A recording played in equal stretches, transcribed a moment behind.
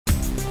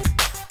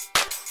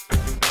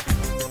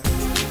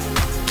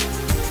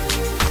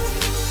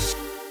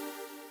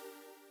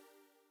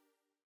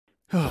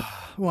Right,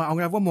 I'm going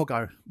to have one more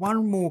go.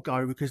 One more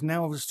go, because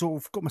now I've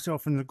sort of got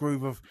myself in the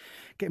groove of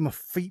getting my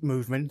feet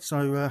moving. So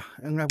I'm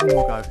going to have one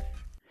more go.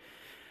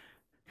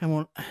 Come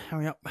on,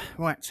 hurry up.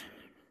 Right.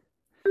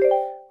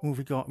 What have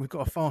we got? We've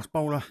got a fast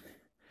bowler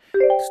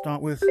to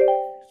start with.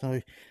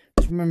 So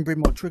just remembering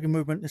my trigger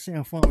movement. Let's see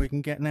how far we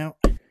can get now.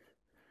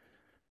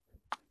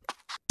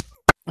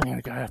 There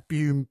we go.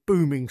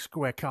 Booming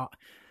square cut.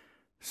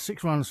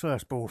 6 runs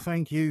first ball.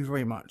 Thank you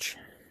very much.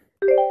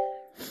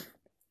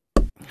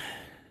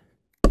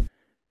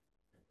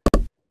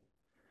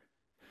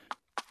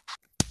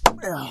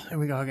 There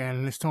we go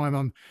again. This time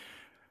I'm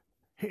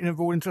hitting the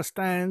ball into the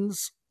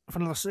stands for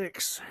another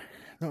 6.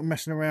 Not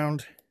messing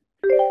around.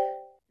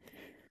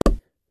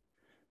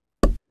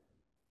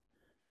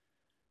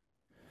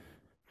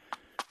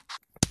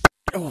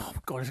 Oh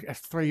God, that's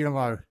 3 in a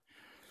row.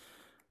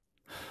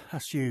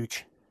 That's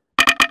huge.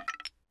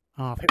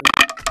 Oh,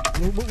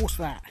 what's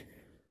that?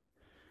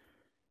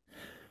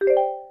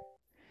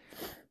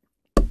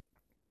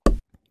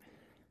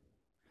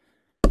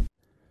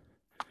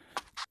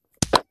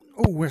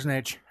 Oh, there's an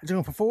edge. Is it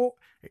on for 4?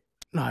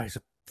 No, it's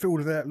a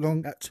field of that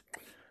long. That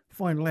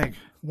fine leg.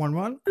 1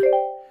 run.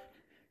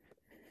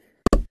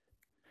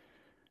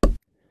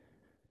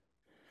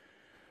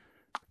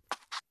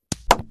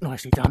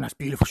 Nicely done. That's a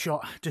beautiful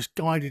shot. Just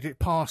guided it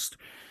past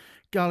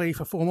gully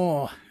for 4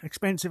 more.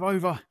 Expensive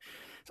over.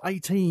 It's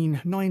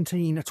 18,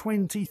 19,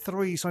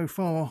 23 so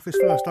far this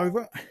first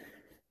over.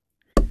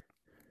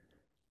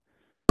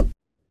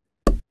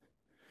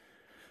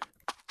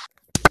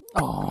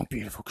 Oh,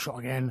 beautiful shot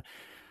again.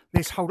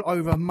 This hold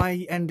over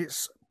may end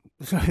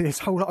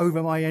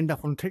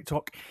up on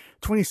TikTok.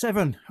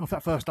 27 off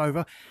that first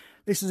over.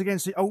 This is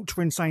against the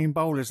ultra insane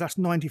bowlers. That's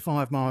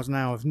 95 miles an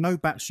hour with no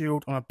bat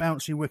shield on a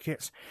bouncy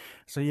wicket.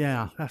 So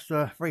yeah, that's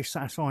very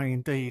satisfying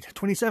indeed.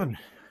 27.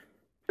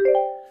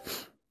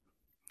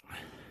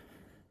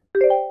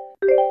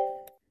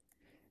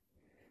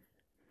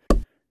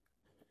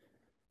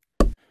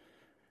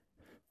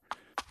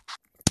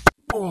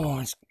 Oh,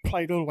 it's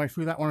played all the way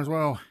through that one as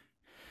well.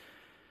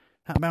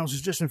 That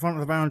bounces just in front of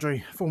the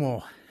boundary. 4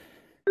 more.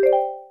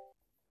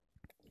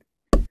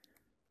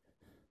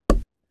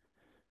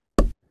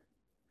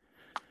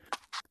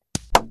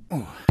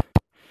 Oh,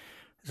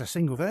 there's a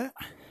single there.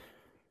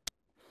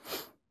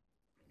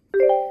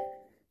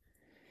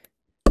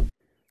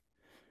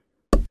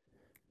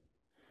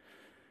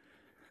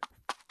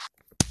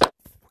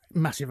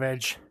 Massive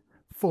edge.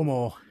 4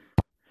 more.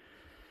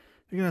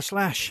 You're going to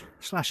slash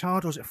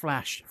hard, or is it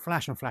flash?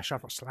 Flash and flash.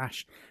 I've got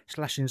slash.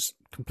 Slashing's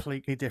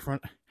completely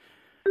different.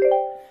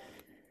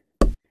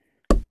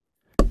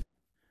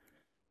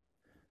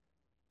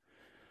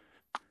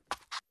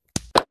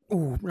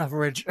 Oh,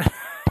 another edge.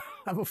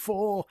 Number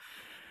 4.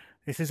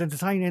 This is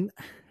entertaining.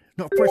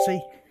 Not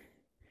pretty.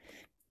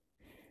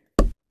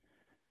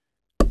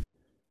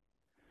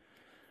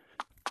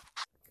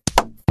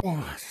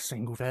 Oh, that's a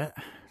single there.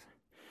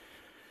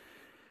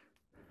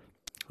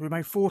 We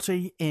made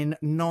 40 in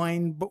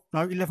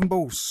 11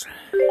 balls.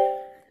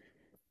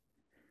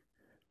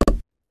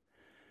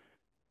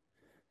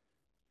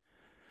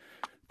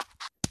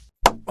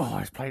 Oh,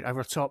 it's played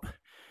over the top.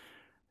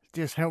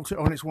 Just helped it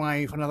on its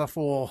way for another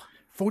 4.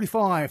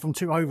 45 from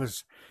 2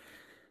 overs.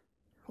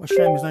 What a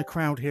shame there's no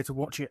crowd here to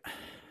watch it.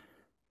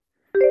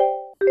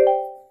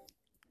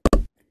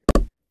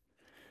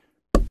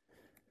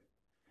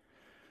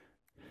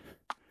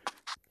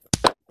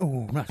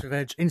 Oh, massive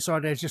edge.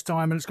 Inside edge this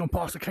time, and it's gone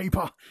past the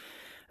keeper.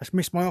 That's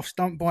missed my off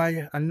stump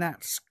by a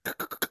gnat's.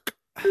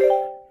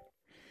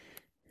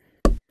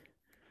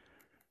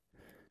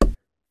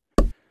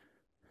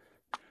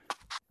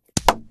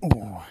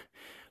 Oh,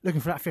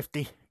 looking for that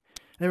 50.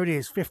 There it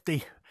is,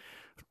 50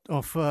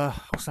 of,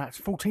 what's that,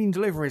 14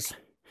 deliveries.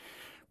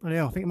 But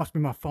yeah, I think it must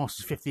be my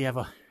fastest 50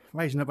 ever.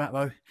 Raising the bat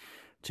though.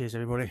 Cheers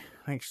everybody.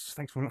 Thanks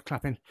for not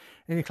clapping.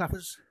 Any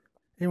clappers?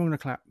 Anyone gonna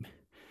clap?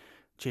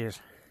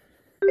 Cheers.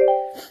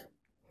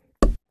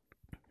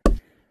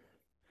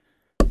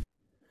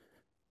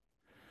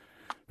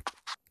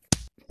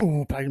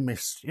 Oh, played and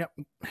missed. Yep.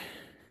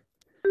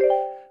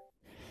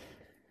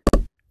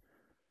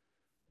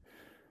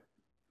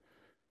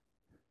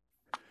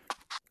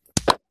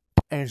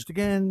 Edged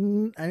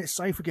again, and it's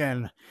safe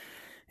again.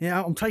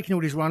 Yeah, I'm taking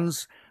all these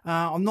runs.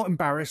 I'm not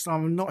embarrassed.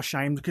 I'm not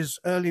ashamed, because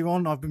earlier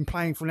on, I've been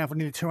playing for now for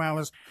nearly 2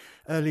 hours.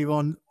 Earlier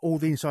on, all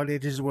the inside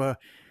edges were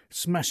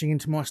smashing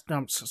into my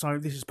stumps. So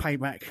this is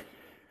payback.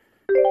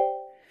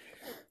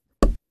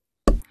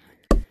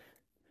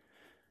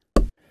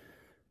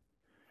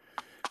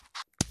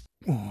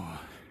 Oh.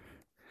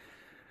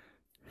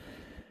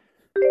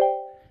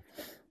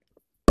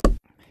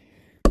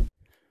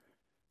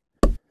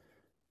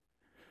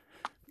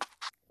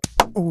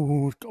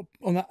 Oh, got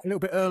on that a little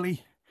bit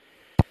early.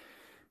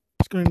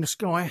 It's going in the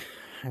sky,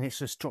 and it's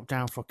just dropped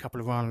down for a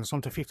couple of runs.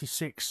 On to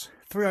 56.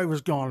 3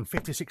 overs gone,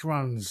 56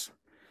 runs.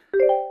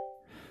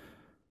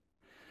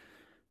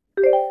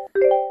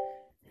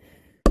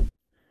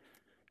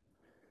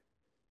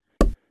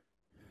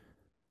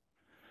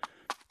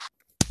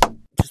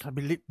 just have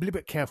to be a little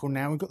bit careful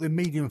now. We've got the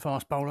medium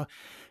fast bowler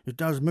who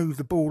does move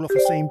the ball off the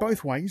seam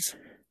both ways.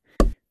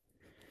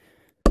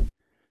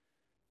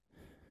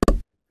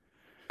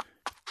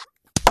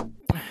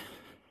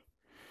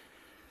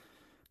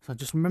 So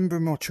just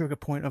remembering my trigger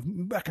point of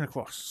back and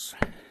across.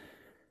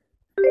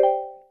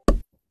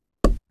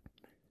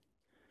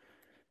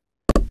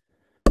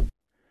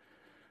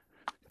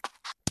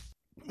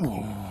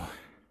 Oh.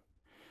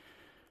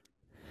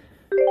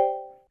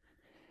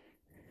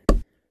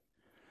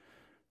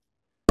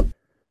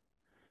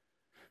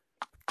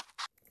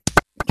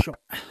 Shot.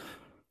 I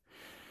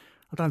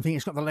don't think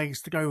it's got the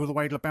legs to go all the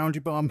way to the boundary,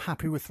 but I'm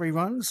happy with 3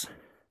 runs.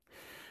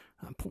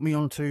 That put me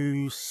on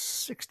to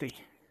 60.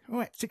 All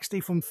right, 60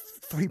 from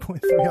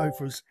 3.3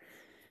 overs.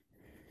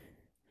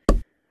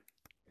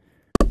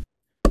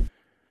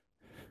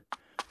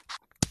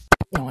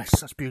 Nice,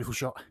 that's a beautiful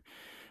shot.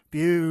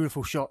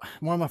 Beautiful shot.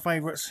 One of my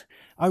favourites.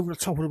 Over the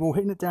top of the ball,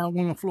 hitting it down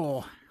on the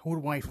floor. All the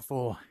way for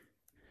 4.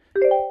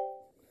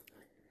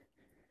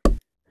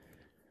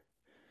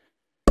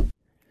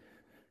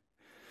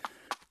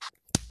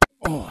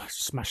 Oh,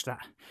 smashed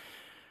that.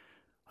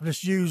 I've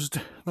just used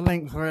the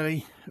length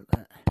really.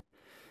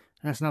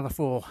 That's another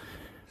 4.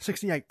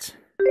 68.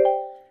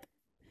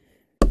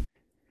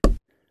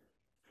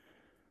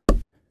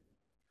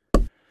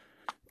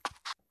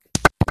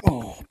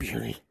 Oh,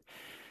 beauty.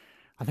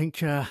 I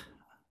think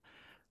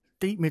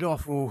deep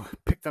mid-off will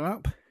pick that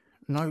up.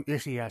 No,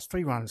 yes he has.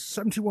 3 runs.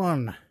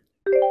 71.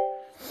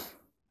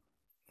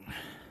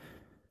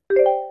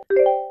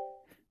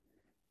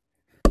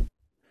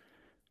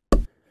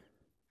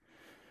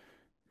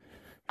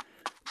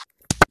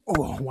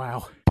 Oh,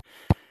 wow.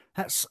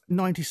 That's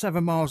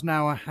 97 miles an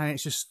hour and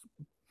it's just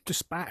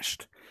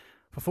dispatched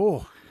for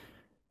 4.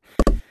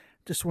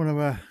 Just want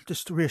to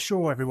just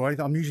reassure everybody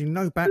that I'm using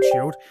no bat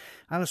shield.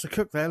 Alistair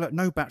Cook there, look,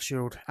 no bat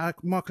shield.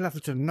 Michael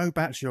Atherton, no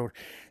bat shield.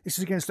 This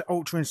is against the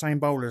ultra insane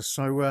bowlers.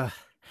 So,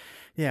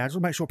 yeah, I just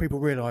want to make sure people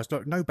realise,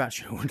 look, no bat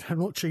shield. I'm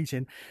not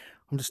cheating.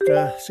 I'm just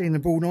seeing the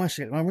ball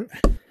nicely at the moment.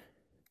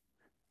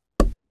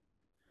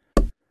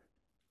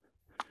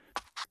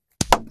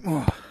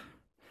 Oh.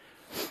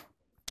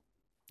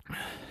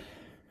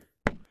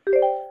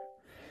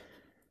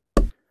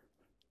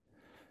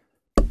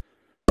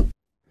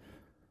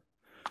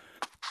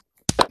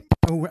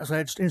 Oh, that's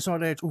edged,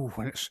 inside edge. Oh,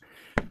 and it's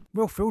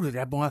well fielded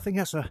there, boy. I think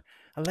that's a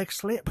leg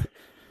slip.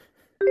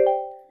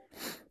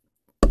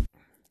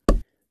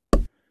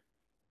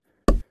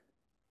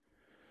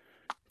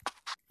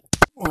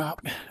 Well,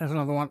 there's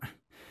another one.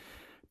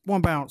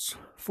 1 bounce,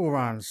 4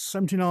 runs,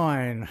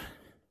 79.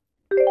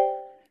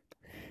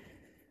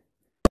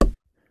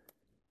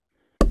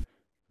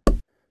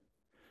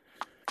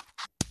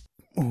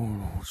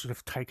 Oh, should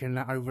have taken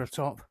that over the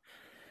top.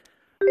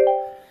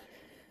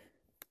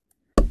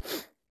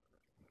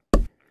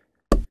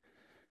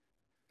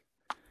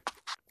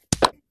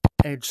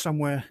 Edge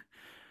somewhere.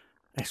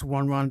 That's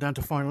 1 run down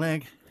to final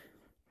leg.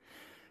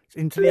 It's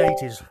into the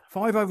 80s.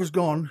 5 overs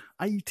gone.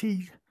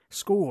 80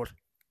 scored.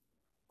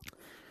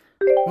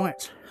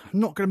 Right, I'm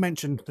not going to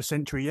mention the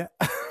century yet.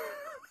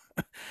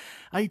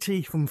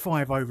 80 from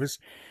 5 overs.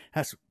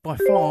 That's by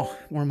far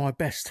one of my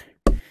best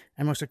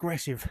and most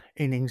aggressive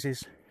innings.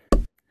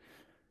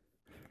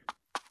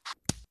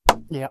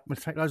 Yeah, we'll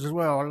take those as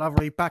well. A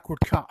lovely backward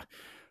cut.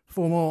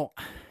 4 more.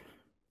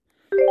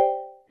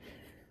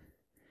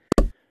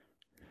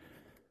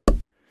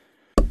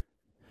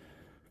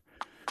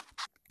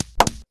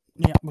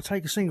 Yeah, we'll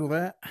take a single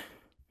there.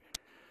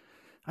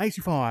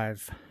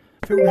 85.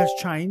 Field has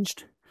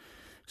changed.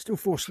 Still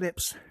 4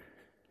 slips.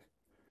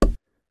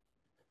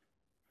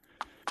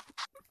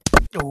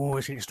 Oh,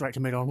 it's hitting straight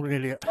to mid on. What an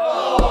idiot.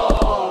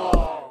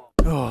 Oh,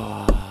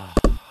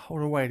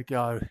 what a way to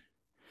go.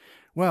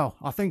 Well,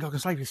 I think I can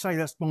safely say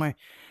that's my,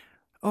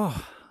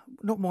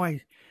 not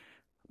my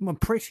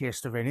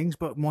prettiest of innings,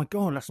 but my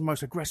God, that's the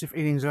most aggressive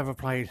innings I've ever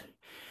played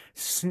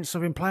since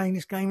I've been playing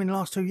this game in the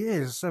last 2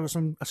 years. There were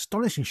some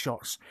astonishing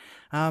shots.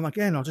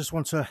 Again, I just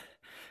want to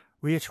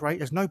reiterate,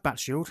 there's no bat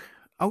shield,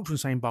 ultra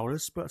insane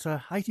bowlers, but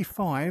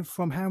 85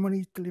 from how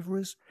many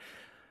deliveries?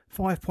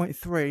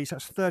 5.3, so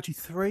that's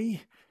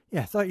 33.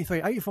 Yeah,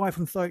 33. 85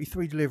 from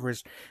 33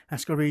 deliveries.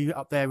 That's going to be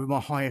up there with my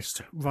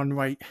highest run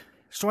rate,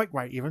 strike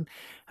rate even,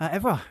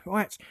 ever.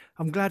 Right,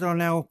 I'm glad I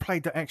now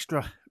played that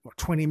extra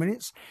 20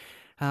 minutes.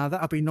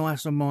 That'll be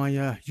nice on my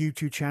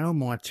YouTube channel,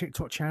 my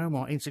TikTok channel,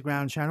 my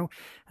Instagram channel.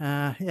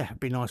 Yeah, it'd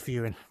be nice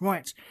viewing.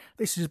 Right,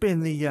 this has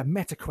been the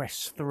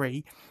MetaQuest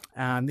 3.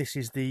 This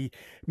is the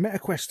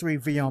MetaQuest 3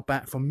 VR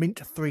bat from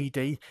Mint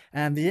 3D.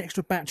 And the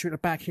extra battery at the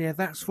back here,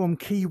 that's from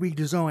Kiwi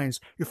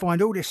Designs. You'll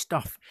find all this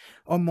stuff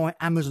on my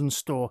Amazon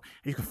store.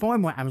 You can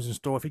find my Amazon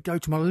store if you go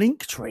to my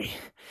Linktree.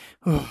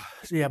 Oh,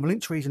 so yeah, my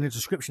Linktree is in the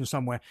description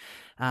somewhere,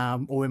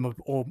 or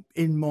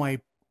in my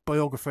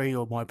biography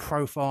or my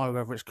profile, or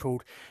whatever it's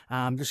called.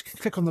 Just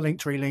click on the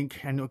Linktree link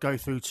and it'll go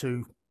through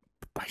to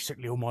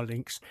basically all my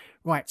links.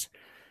 Right,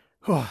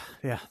 oh,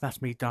 yeah,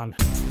 that's me done.